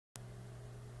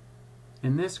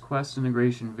In this Quest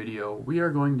integration video, we are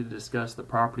going to discuss the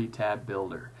Property tab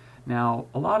builder. Now,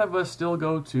 a lot of us still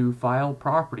go to File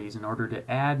Properties in order to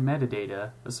add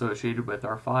metadata associated with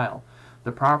our file.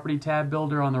 The Property tab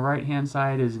builder on the right hand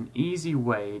side is an easy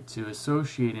way to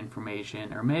associate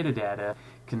information or metadata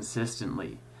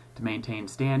consistently, to maintain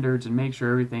standards and make sure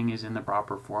everything is in the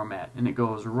proper format. And it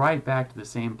goes right back to the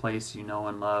same place you know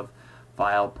and love,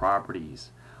 File Properties.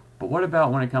 But what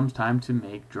about when it comes time to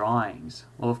make drawings?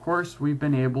 Well, of course, we've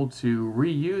been able to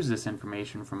reuse this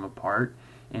information from a part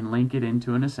and link it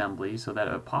into an assembly so that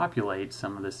it populates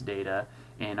some of this data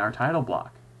in our title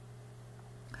block.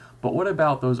 But what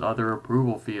about those other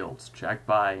approval fields, checked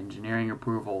by, engineering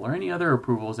approval, or any other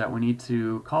approvals that we need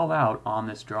to call out on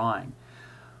this drawing?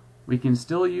 We can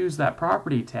still use that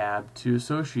Property tab to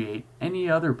associate any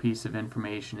other piece of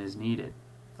information as needed.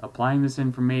 Applying this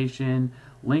information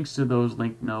links to those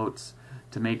link notes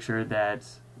to make sure that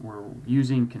we're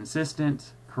using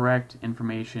consistent, correct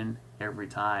information every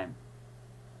time.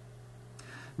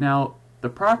 Now, the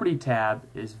Property tab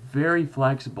is very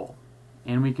flexible,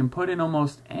 and we can put in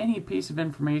almost any piece of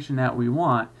information that we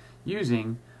want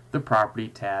using the Property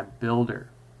tab builder.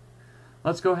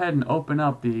 Let's go ahead and open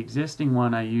up the existing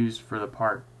one I used for the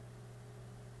part.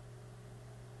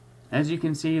 As you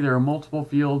can see, there are multiple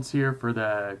fields here for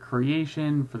the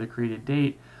creation, for the created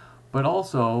date, but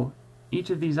also each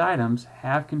of these items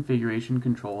have configuration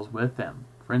controls with them.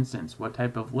 For instance, what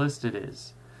type of list it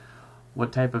is,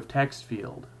 what type of text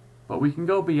field. But we can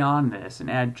go beyond this and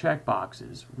add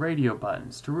checkboxes, radio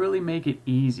buttons, to really make it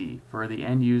easy for the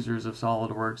end users of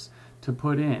SolidWorks to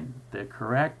put in the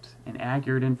correct and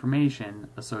accurate information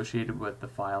associated with the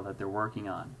file that they're working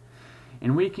on.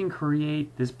 And we can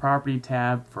create this Property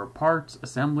tab for parts,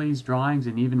 assemblies, drawings,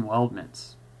 and even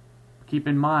weldments. Keep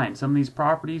in mind, some of these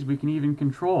properties we can even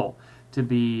control to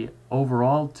be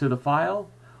overall to the file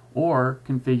or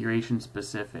configuration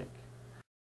specific.